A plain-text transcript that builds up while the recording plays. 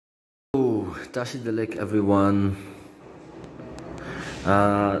Tashidalik everyone.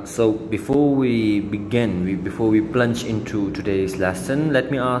 So before we begin, before we plunge into today's lesson,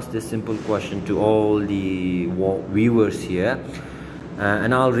 let me ask this simple question to all the viewers here,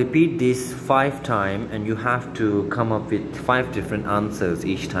 and I'll repeat this 5 times, and you have to come up with 5 different answers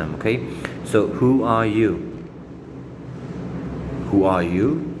each time. Okay? So who are you? Who are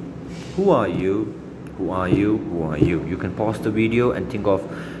you? Who are you? Who are you? Who are you? You can pause the video and think of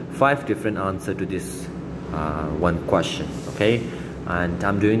 5 different answers to this one question. Okay? And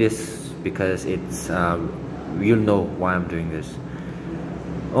I'm doing this because it's you'll know why I'm doing this.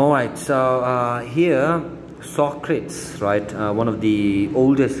 Alright, so here Socrates, right, one of the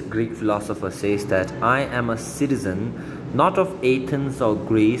oldest Greek philosophers, says that I am a citizen not of Athens or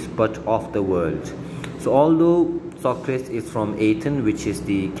Greece but of the world. So although Socrates is from Athens, which is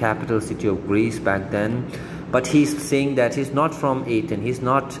the capital city of Greece back then, but he's saying that he's not from Athens, he's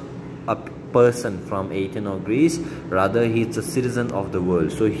not a person from Athens or Greece, rather he's a citizen of the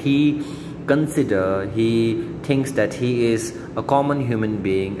world. So he thinks that he is a common human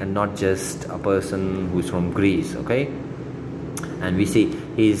being and not just a person who's from Greece. Okay, and we see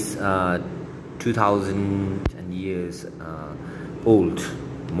he's 2000 years old,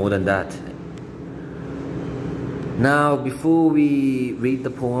 more than that. Now, before we read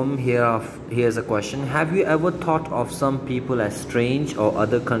the poem, here's a question. Have you ever thought of some people as strange or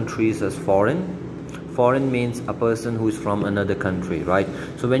other countries as foreign? Foreign means a person who is from another country, right?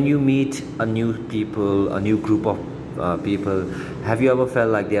 So when you meet a new group of people, have you ever felt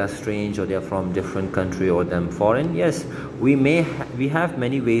like they are strange or they are from different country or them foreign? Yes, we have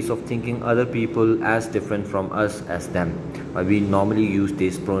many ways of thinking other people as different from us as them. We normally use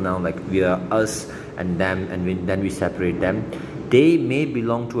this pronoun like we are us and them, and then we separate them. They may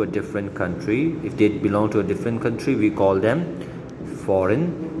belong to a different country. If they belong to a different country, we call them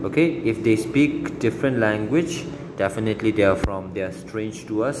foreign. Okay, if they speak different language, definitely they are strange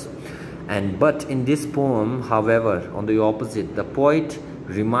to us. But in this poem, however, on the opposite, the poet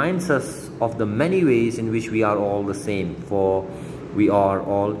reminds us of the many ways in which we are all the same, for we are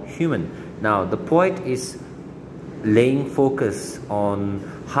all human. Now the poet is laying focus on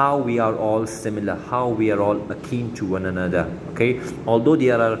how we are all similar, how we are all akin to one another. Okay, although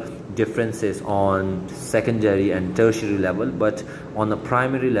there are differences on secondary and tertiary level, but on a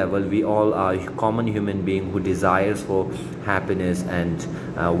primary level we all are common human being who desires for happiness and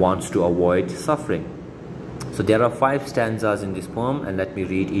wants to avoid suffering. So there are 5 stanzas in this poem, and let me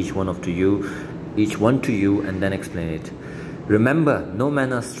read each one to you and then explain it. Remember, no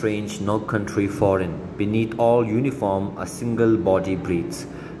man is strange, no country foreign. Beneath all uniform, a single body breathes,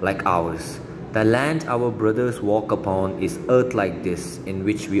 like ours. The land our brothers walk upon is earth like this, in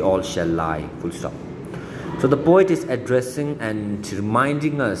which we all shall lie. Full stop. So the poet is addressing and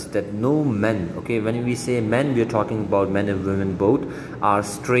reminding us that no men, okay, when we say men, we are talking about men and women both, are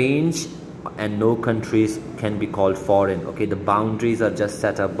strange, and no countries can be called foreign. Okay, the boundaries are just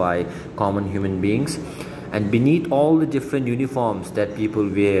set up by common human beings. And beneath all the different uniforms that people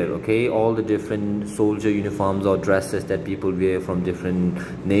wear, okay, all the different soldier uniforms or dresses that people wear from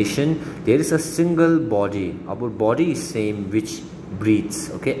different nation, there is a single body. Our body is same, which breathes.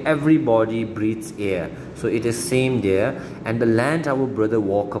 Okay, every body breathes air, so it is same there. And the land our brother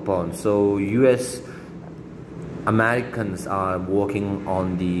walk upon, so US Americans are walking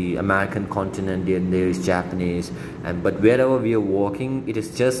on the American continent, and there is Japanese, but wherever we are walking, it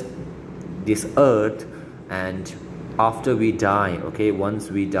is just this earth. And after we die, okay, once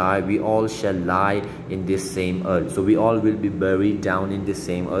we die, we all shall lie in this same earth. So we all will be buried down in this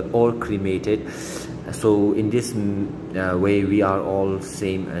same earth or cremated. So in this way, we are all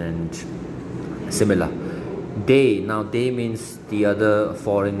same and similar. They means the other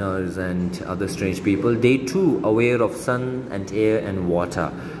foreigners and other strange people. They too, aware of sun and air and water,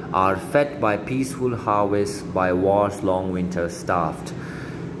 are fed by peaceful harvests, by war's long winter starved.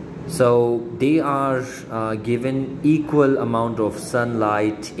 So they are given equal amount of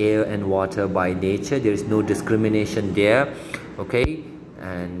sunlight, air and water by nature. There is no discrimination there. Okay,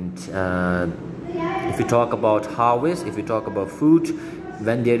 and if you talk about harvest, if you talk about food,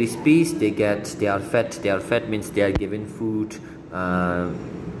 when there is peace, they are fed. They are fed means they are given food.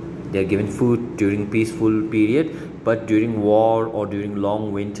 They are given food during peaceful period, but during war or during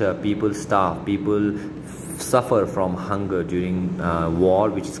long winter, people starve. People suffer from hunger during war,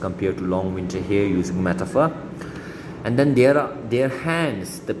 which is compared to long winter here, using metaphor. And then there are their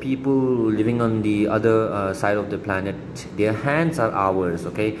hands, the people living on the other side of the planet, their hands are ours,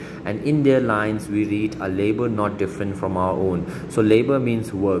 okay? And in their lines we read, a labor not different from our own. So labor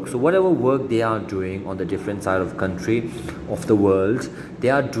means work. So whatever work they are doing on the different side of country of the world,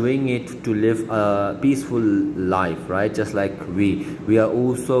 they are doing it to live a peaceful life, right? Just like we are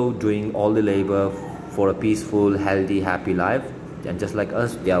also doing all the labor for a peaceful, healthy, happy life, and just like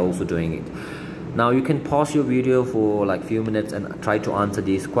us, they are also doing it. Now you can pause your video for like few minutes and try to answer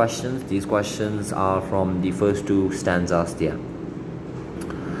these questions. These questions are from the first two stanzas there.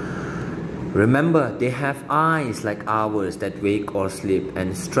 Remember, they have eyes like ours that wake or sleep,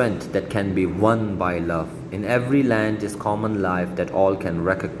 and strength that can be won by love. In every land is common life that all can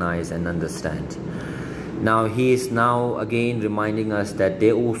recognize and understand. Now he is now again reminding us that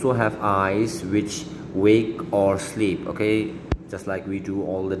they also have eyes which wake or sleep, okay, just like we do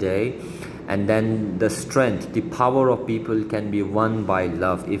all the day. And then the strength, the power of people can be won by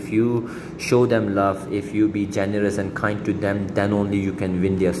love. If you show them love, if you be generous and kind to them, then only you can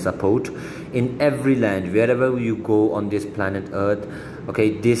win their support. In every land, wherever you go on this planet Earth,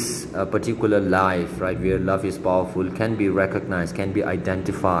 okay, this particular life, right, where love is powerful, can be recognized, can be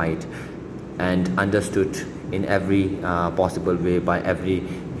identified and understood in every possible way by every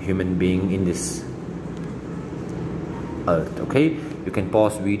human being in this earth, okay? You can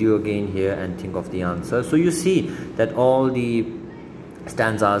pause video again here and think of the answer. So you see that all the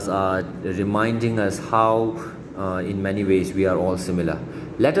stanzas are reminding us how in many ways we are all similar.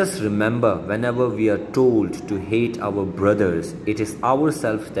 Let us remember, whenever we are told to hate our brothers, it is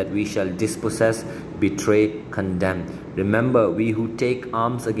ourselves that we shall dispossess, betray, condemn. Remember, we who take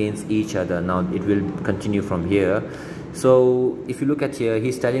arms against each other. Now it will continue from here. So if you look at here,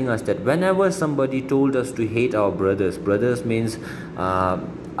 he's telling us that whenever somebody told us to hate our brothers, brothers means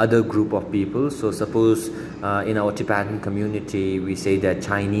other group of people. So suppose in our Tibetan community we say that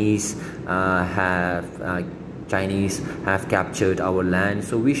Chinese have captured our land,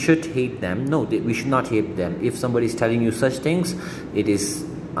 so we should hate them. No, we should not hate them. If somebody is telling you such things, it is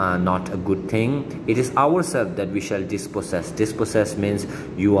not a good thing. It is ourselves that we shall dispossess. Dispossess means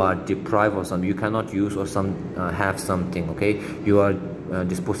you are deprived of something. You cannot use or have something, okay? You are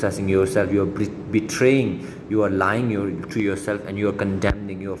dispossessing yourself. You are betraying. You are lying to yourself, and you are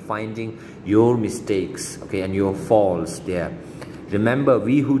condemning. You are finding your mistakes, okay, and your faults there. Remember,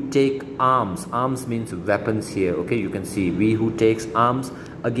 we who take arms, arms means weapons here, okay? You can see, we who takes arms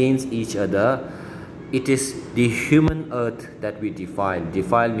against each other, it is the human earth that we defile.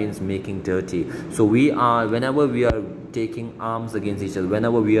 Defile means making dirty. So we are, whenever we are taking arms against each other,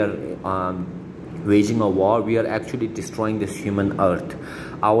 whenever we are waging a war, we are actually destroying this human earth.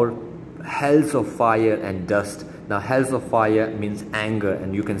 Our hells of fire and dust. Now hells of fire means anger,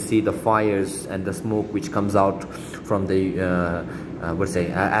 and you can see the fires and the smoke which comes out from the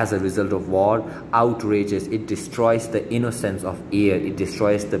as a result of war. Outrages, it destroys the innocence of air, it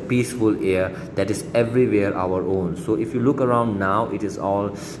destroys the peaceful air that is everywhere our own. So if you look around now, it is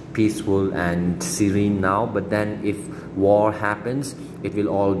all peaceful and serene now, but then if war happens, it will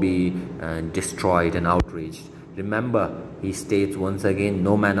all be destroyed and outraged. Remember, he states once again,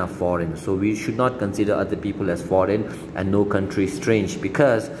 no man are foreign. So we should not consider other people as foreign and no country strange,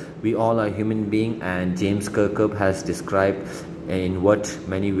 because we all are human beings, and James Kirkup has described in what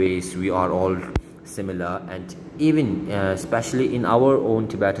many ways we are all similar. And even especially in our own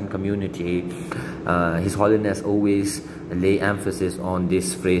Tibetan community, His Holiness always lay emphasis on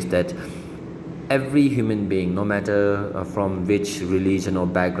this phrase that every human being, no matter from which religion or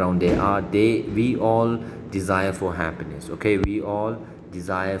background they are, we all desire for happiness, okay? We all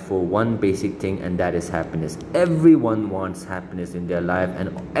desire for one basic thing, and that is happiness. Everyone wants happiness in their life,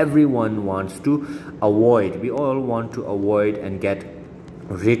 and everyone wants to avoid, we all want to avoid and get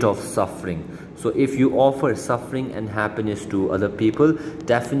rid of suffering. So if you offer suffering and happiness to other people,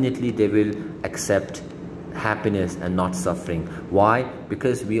 definitely they will accept happiness and not suffering. Why?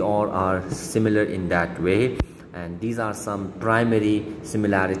 Because we all are similar in that way. And these are some primary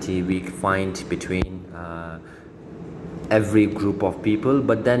similarity we find between every group of people.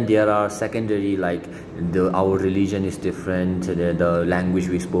 But then there are secondary, like our religion is different, the language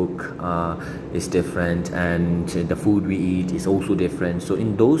we spoke is different, and the food we eat is also different. So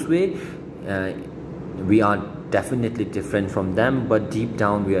in those way we are definitely different from them, but deep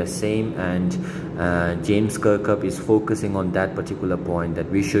down we are same. And James Kirkup is focusing on that particular point, that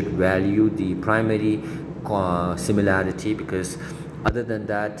we should value the primary similarity, because other than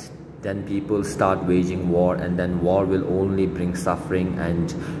that, then people start waging war, and then war will only bring suffering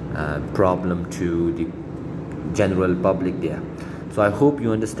and problem to the general public there. So I hope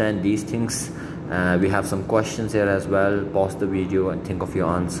you understand these things We have some questions here as well. Pause the video and think of your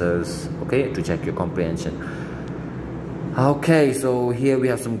answers, okay, to check your comprehension. Okay, so here we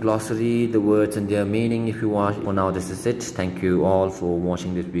have some glossary, the words and their meaning if you want. For now, this is it. Thank you all for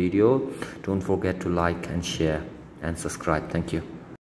watching this video. Don't forget to like and share and subscribe. Thank you.